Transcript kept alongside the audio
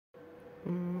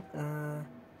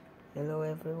Hello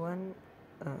everyone.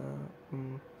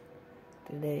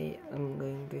 Today I'm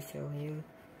going to show you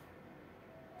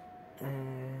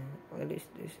what is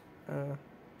this?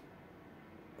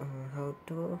 How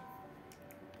to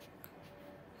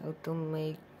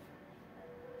make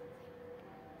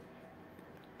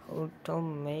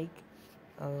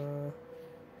a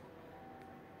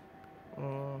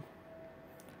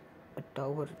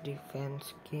tower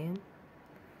defense game.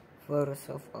 First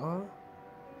of all,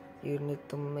 you need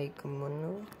to make a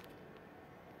menu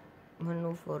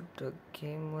for the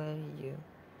game where you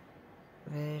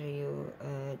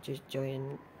just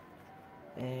join,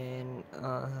 and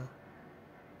or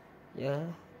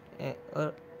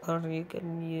you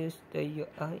can use the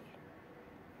UI.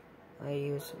 I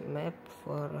use map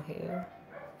for here.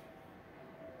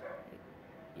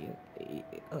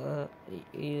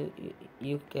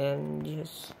 You can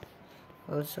just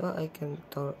also I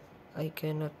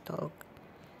cannot talk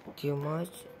too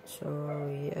much, so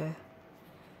yeah,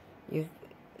 you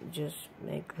just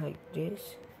make like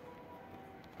this.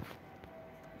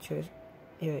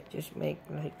 Just make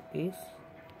like this,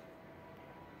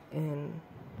 and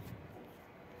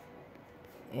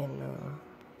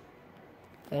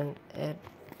add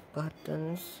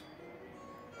buttons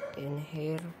in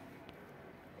here,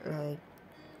 like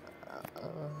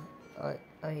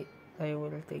I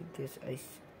will take this as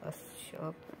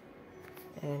shop,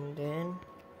 and then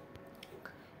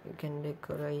you can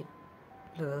decorate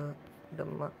the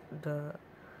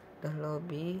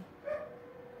lobby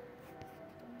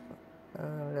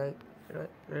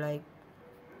like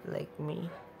me,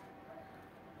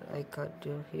 like I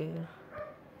do here,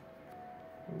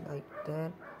 like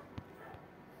that.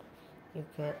 You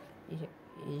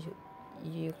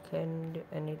can do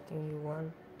anything you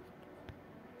want.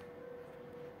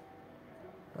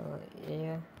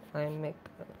 Yeah, I make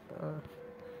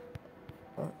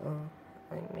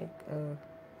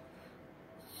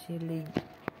silly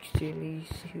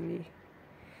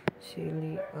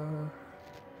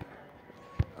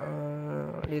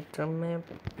little map,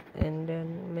 and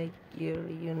then make your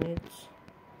units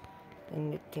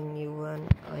anything you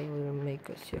want. I will make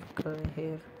a circle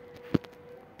here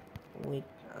with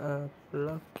a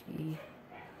blocky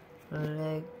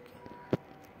leg,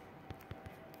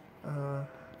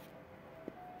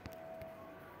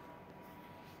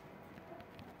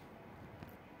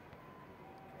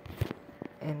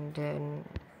 and then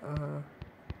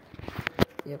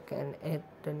you can add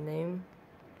the name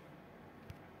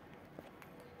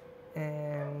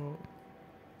and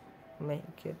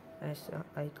make it as an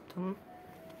item.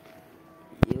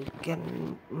 You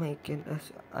can make it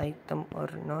as an item or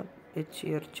not, it's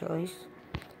your choice.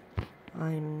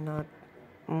 I'm not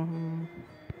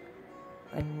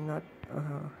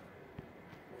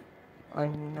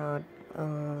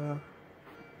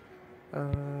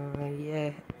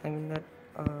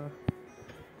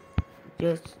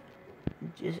just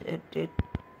add it,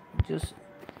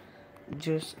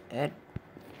 just add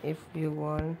if you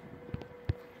want,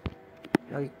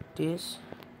 like this,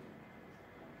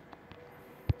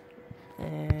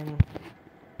 and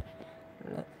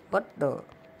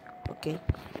okay,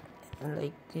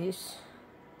 like this,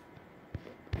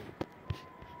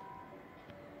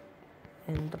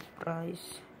 and the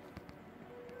price.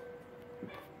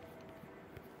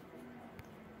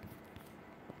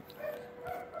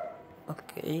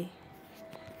 Okay,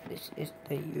 this is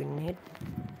the unit.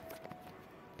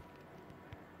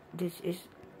 This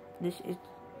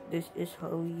is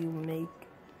how you make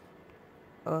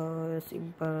a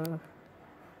simple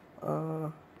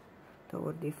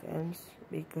tower defense,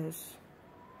 because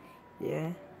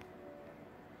yeah,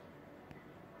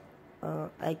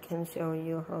 I can show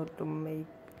you how to make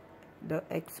the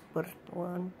expert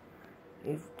one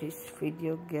if this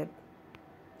video get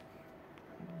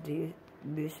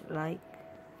dislike.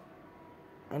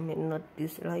 I mean, not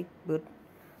dislike, but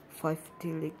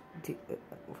 50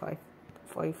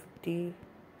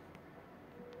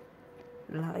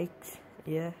 likes.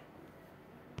 Yeah,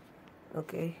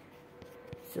 okay.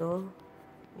 So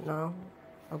now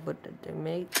about the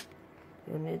make,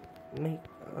 you need make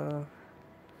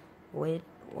wait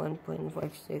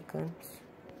 1.5 seconds.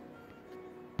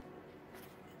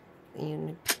 You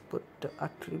need to put the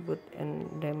attribute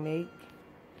and damage,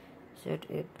 set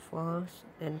it false,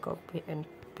 then copy and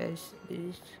paste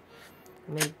this,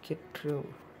 make it true.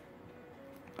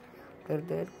 After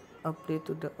that, apply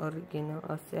to the original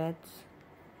assets,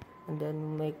 and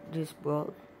then make this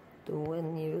bold to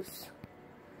when use.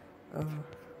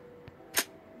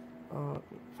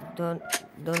 Don't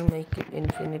make it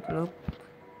infinite loop.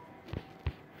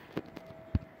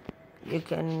 You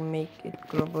can make it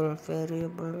global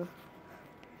variable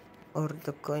or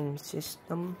the coin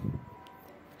system.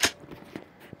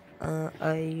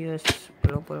 I use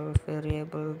global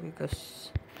variable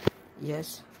because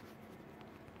yes.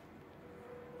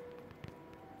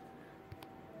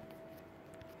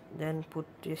 Then put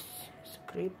this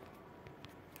script.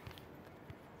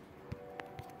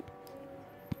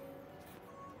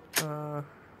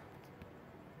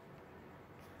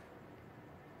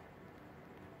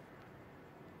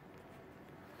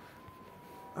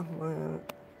 I'm gonna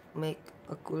make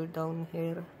a cooldown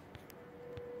here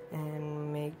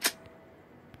and make,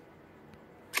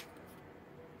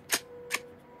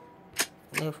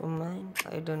 never mind,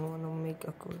 I don't want to make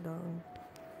a cooldown.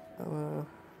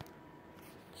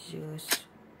 Just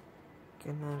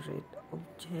generate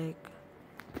object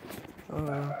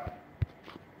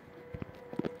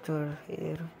enter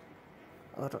here,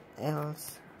 or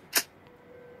else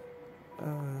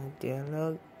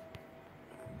dialog.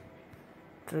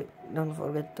 Don't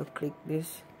forget to click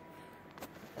this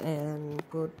and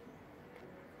put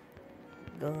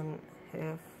don't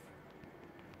have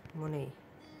money.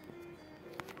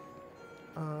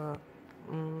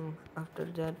 After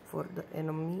that, for the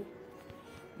enemy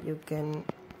you can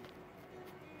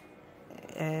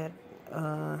add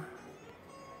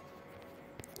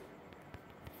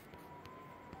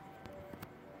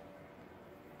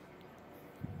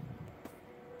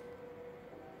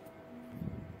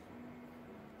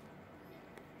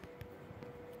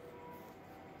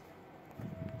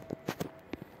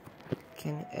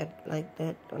can add like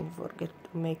that. Don't forget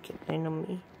to make it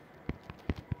enemy,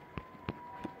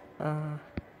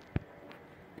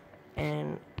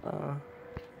 and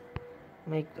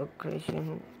make the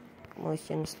creation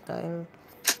motion style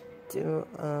to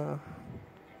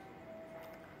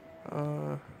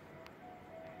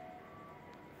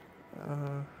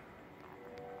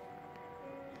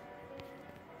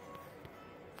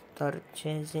start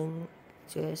chasing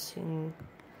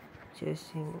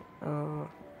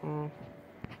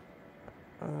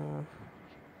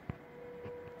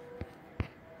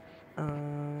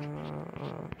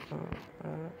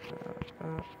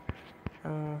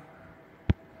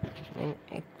main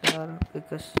actor,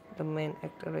 because the main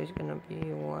actor is gonna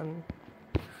be one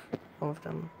of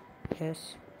them.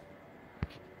 Yes,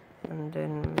 and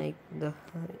then make the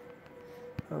height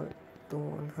to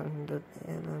 100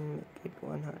 and then make it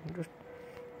 100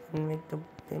 and make the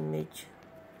image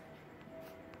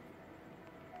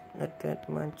not that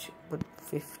much, but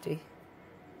 50.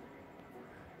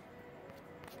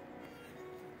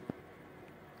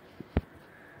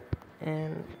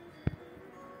 And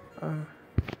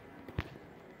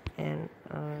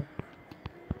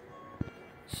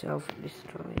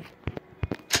self-destroy.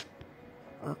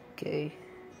 Okay,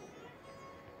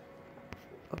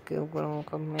 we'll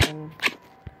comment.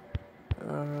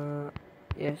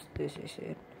 Yes, this is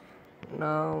it.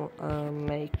 Now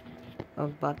make a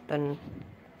button,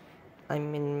 I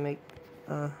mean make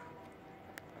the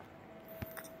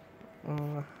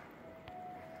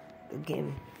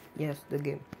game. Yes, the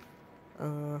game.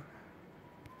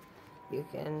 You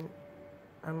can,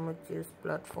 I'm gonna choose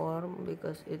platform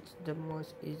because it's the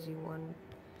most easy one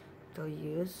to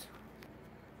use.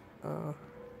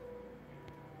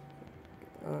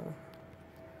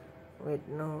 Wait,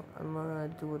 no, I'm gonna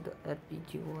do the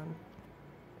RPG one.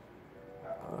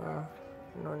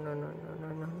 No.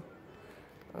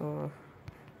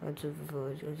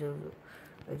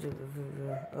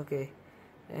 Okay,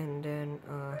 and then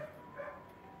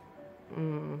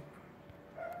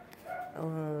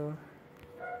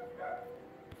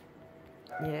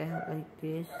yeah, like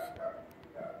this.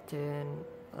 Then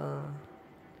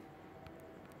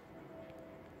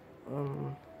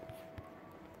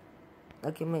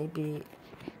okay, maybe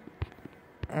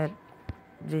add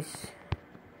this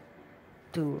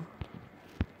to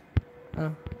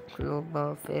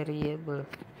global variable.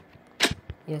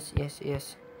 Yes.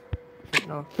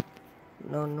 No.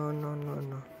 No.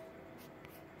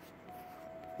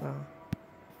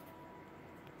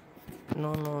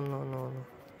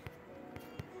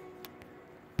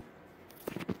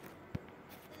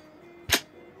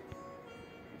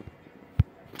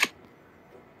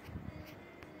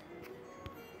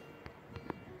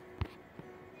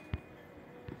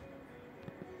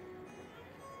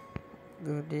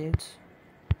 Do this.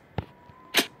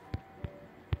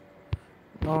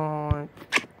 No,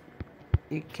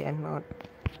 you cannot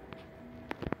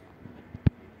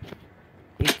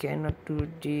do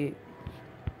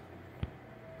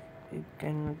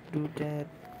that.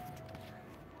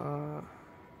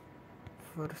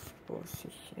 First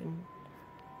position,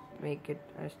 make it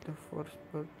as the first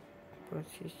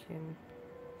position,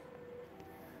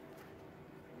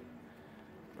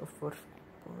 the first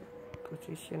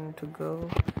position to go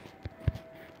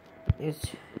is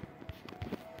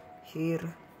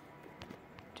here,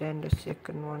 then the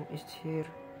second one is here.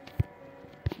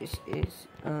 This is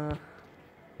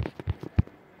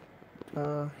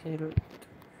hilt,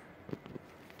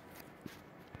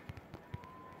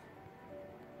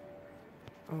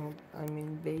 I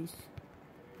mean base.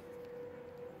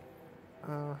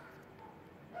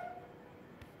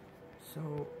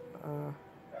 So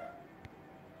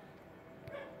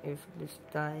if this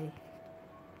die,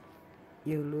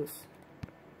 you lose.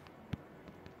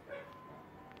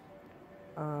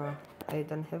 I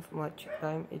don't have much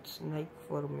time, it's night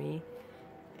for me,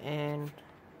 and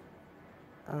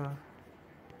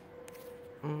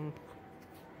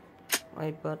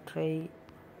my battery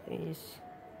is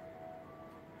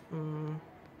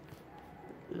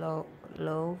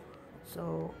low,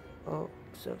 so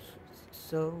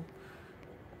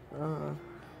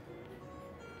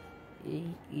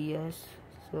yes,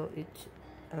 so it's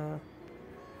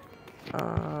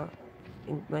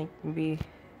it might be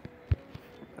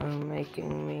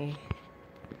making me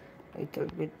a little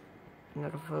bit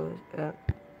nervous.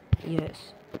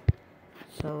 Yes,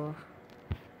 so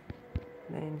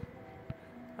then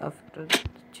after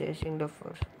chasing the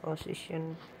first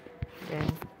position,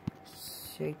 then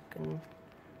second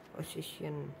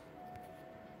position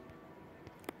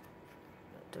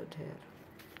to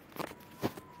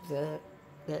there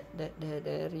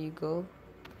you go.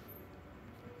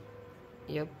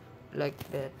 Yep,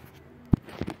 like that.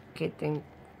 Okay,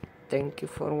 thank you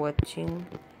for watching,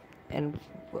 and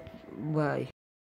bye.